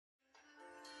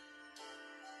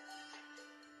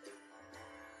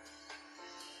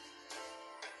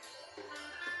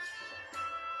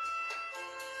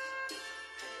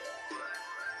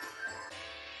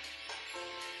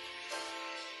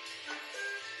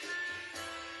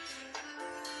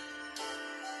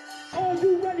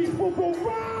you ready for the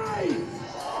rise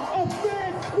of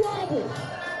man Squablz?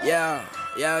 Yeah.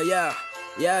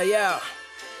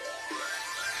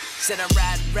 Said I'm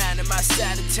riding round in my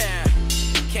side of town,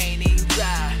 can't even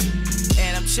drive,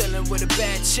 and I'm chilling with a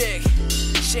bad chick,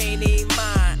 she ain't even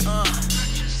mine,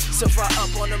 so far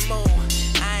up on the moon,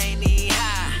 I ain't even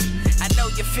high. I know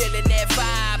you're feeling that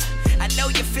vibe, I know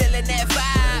you're feeling that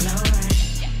vibe.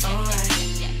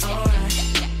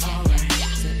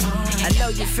 I know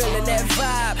you're feeling that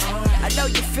vibe, I know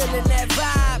you're feeling that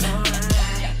vibe.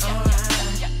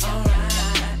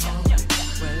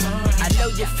 I know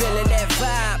you're feeling that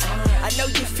vibe, I know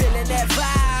you're feeling that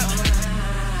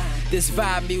vibe. This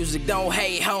vibe music, don't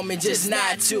hate, homie, just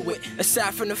nod to it.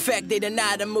 Aside from the fact they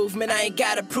deny the movement, I ain't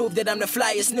gotta prove that I'm the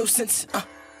flyest nuisance.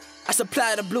 I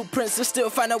supply the blueprints and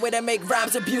still find a way to make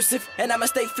rhymes abusive. And I'ma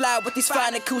stay fly with these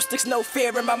fine acoustics, no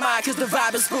fear in my mind, cause the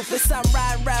vibe is ruthless. I'm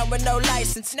riding around with no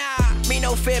license, me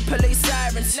no fear police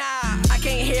sirens, I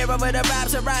can't hear over the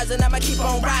vibes arising, I'ma keep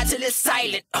on riding till it's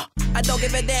silent. I don't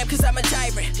give a damn cause I'm a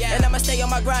tyrant, and I'ma stay on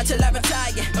my grind till I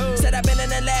retire. Said I've been in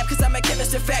the lab cause I'm a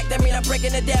chemist, in fact, that mean I'm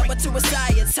breaking it down into a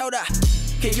science. Hold up,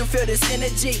 can you feel this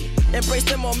energy? Embrace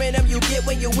the momentum you get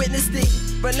when you witness the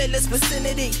relentless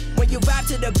vicinity. When you vibe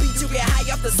to the beat, you get high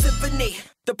off the symphony.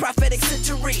 The prophetic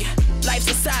century,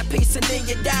 life's a side piece and then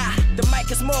you die. The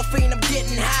mic is morphine, I'm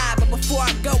getting high, but before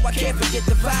I go, I can't forget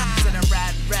the vibe. Said I'm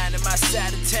riding round in my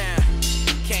side of town,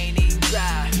 can't even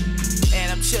drive,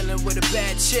 and I'm chilling with a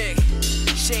bad chick,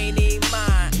 she ain't even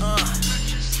mine,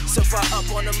 so far up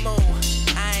on the moon,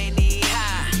 I ain't even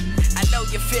high. I know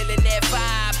you're feeling that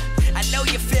vibe, I know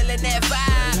you're feeling that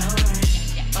vibe.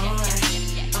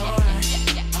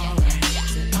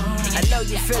 I know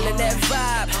you're feeling that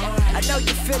vibe, I know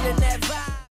you're feeling that vibe.